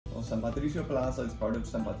San Patricio Plaza is part of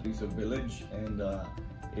San Patricio Village, and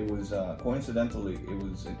it was coincidentally,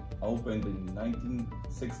 it opened in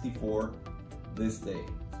 1964 this day.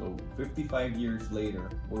 So 55 years later,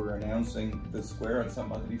 we're announcing the Square at San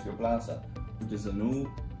Patricio Plaza, which is a new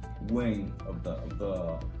wing of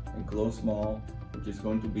the enclosed mall, which is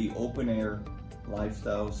going to be open air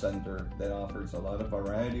lifestyle center that offers a lot of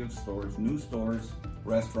variety of stores, new stores,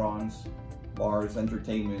 restaurants, bars,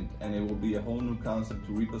 entertainment, and it will be a whole new concept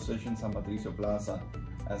to reposition San Patricio Plaza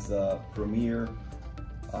as the premier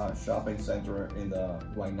shopping center in the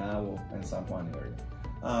Guaynabo and San Juan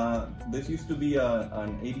area. This used to be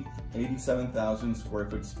an 87,000 square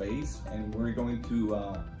foot space, and we're going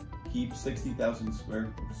to keep 60,000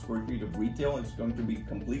 square feet of retail. It's going to be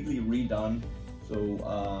completely redone. So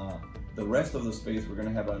the rest of the space, we're going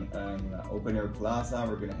to have an open air plaza.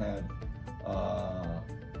 We're going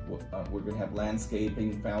to have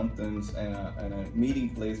landscaping, fountains, and a meeting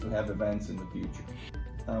place to have events in the future.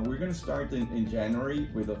 We're going to start in January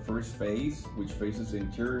with the first phase, which faces the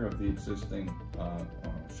interior of the existing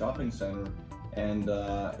shopping center, and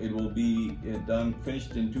it will be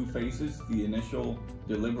finished in 2 phases. The initial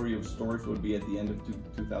delivery of stores will be at the end of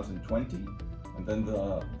 2020, and then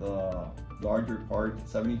the larger part,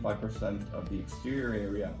 75% of the exterior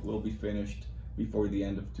area, will be finished before the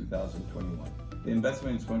end of 2021. The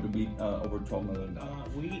investment is going to be over $12 million.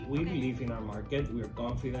 We believe in our market. We are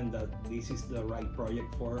confident that this is the right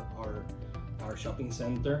project for our shopping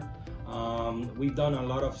center. We've done a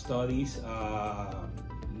lot of studies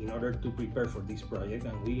in order to prepare for this project,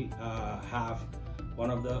 and we have one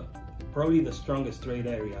of probably the strongest trade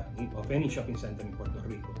area of any shopping center in Puerto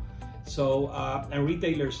Rico. So, and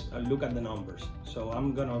retailers look at the numbers. So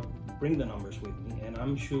I'm gonna bring the numbers with me, and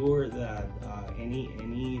I'm sure that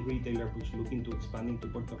any retailer who's looking to expand into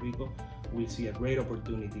Puerto Rico will see a great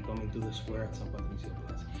opportunity coming to the Square at San Patricio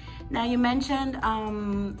Plaza. Now you mentioned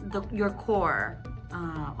your core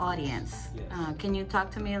audience. Yes. Can you talk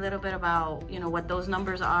to me a little bit about what those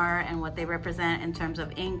numbers are and what they represent in terms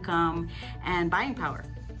of income and buying power?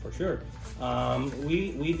 For sure.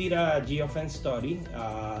 We did a geofence study,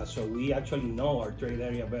 so we actually know our trade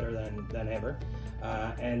area better than ever.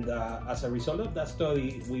 And as a result of that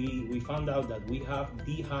study, we found out that we have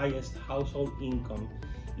the highest household income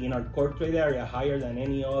in our core trade area, higher than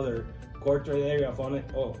any other core trade area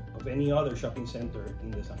of any other shopping center in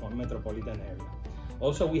the San Juan metropolitan area.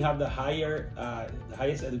 Also, we have the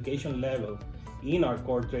highest education level in our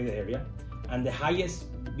core trade area, and the highest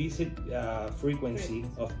visit frequency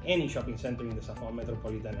of any shopping center in the San Juan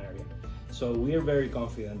metropolitan area. So we are very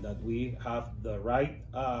confident that we have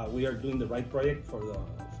we are doing the right project for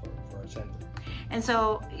our center. And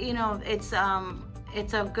so,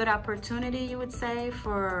 it's a good opportunity, you would say,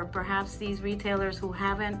 for perhaps these retailers who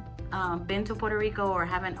haven't been to Puerto Rico or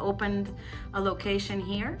haven't opened a location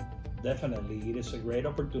here? Definitely, it is a great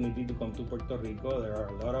opportunity to come to Puerto Rico. There are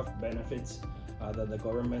a lot of benefits that the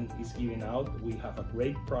government is giving out. We have a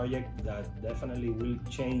great project that definitely will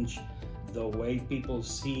change the way people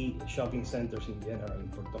see shopping centers in general in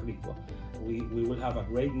Puerto Rico. We will have a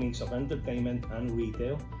great mix of entertainment and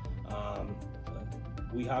retail.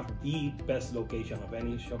 We have the best location of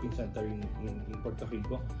any shopping center in Puerto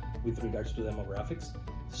Rico with regards to demographics.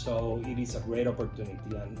 So it is a great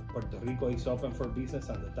opportunity, and Puerto Rico is open for business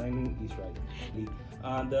and the timing is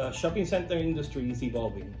right. The shopping center industry is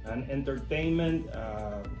evolving, and entertainment,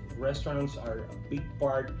 restaurants are a big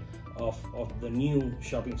part of the new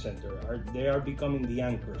shopping center. They are becoming the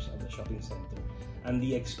anchors of the shopping center, and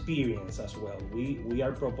the experience as well. We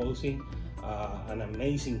are proposing an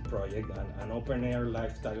amazing project, an open air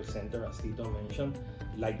lifestyle center, as Tito mentioned,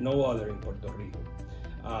 like no other in Puerto Rico.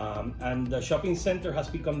 And the shopping center has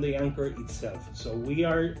become the anchor itself. So we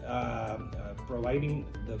are providing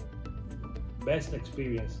the best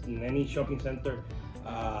experience in any shopping center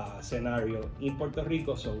scenario in Puerto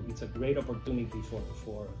Rico. So it's a great opportunity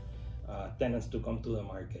for tenants to come to the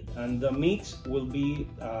market. And the mix will be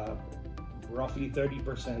roughly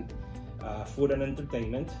 30% food and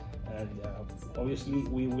entertainment. And obviously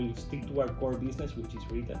we will stick to our core business, which is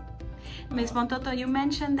retail. Ms. Montoto, you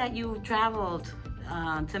mentioned that you traveled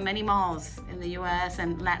to many malls in the U.S.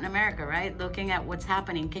 and Latin America, right? Looking at what's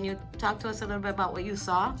happening. Can you talk to us a little bit about what you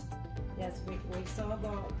saw? Yes, we saw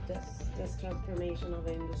about this transformation of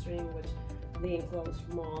the industry in which the enclosed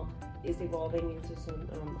mall is evolving into some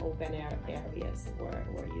open air areas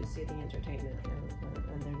where you see the entertainment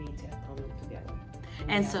and the retail coming together.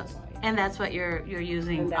 And that's what you're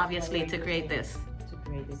using, obviously, to create this. To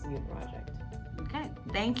create this new project. Okay,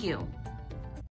 thank you.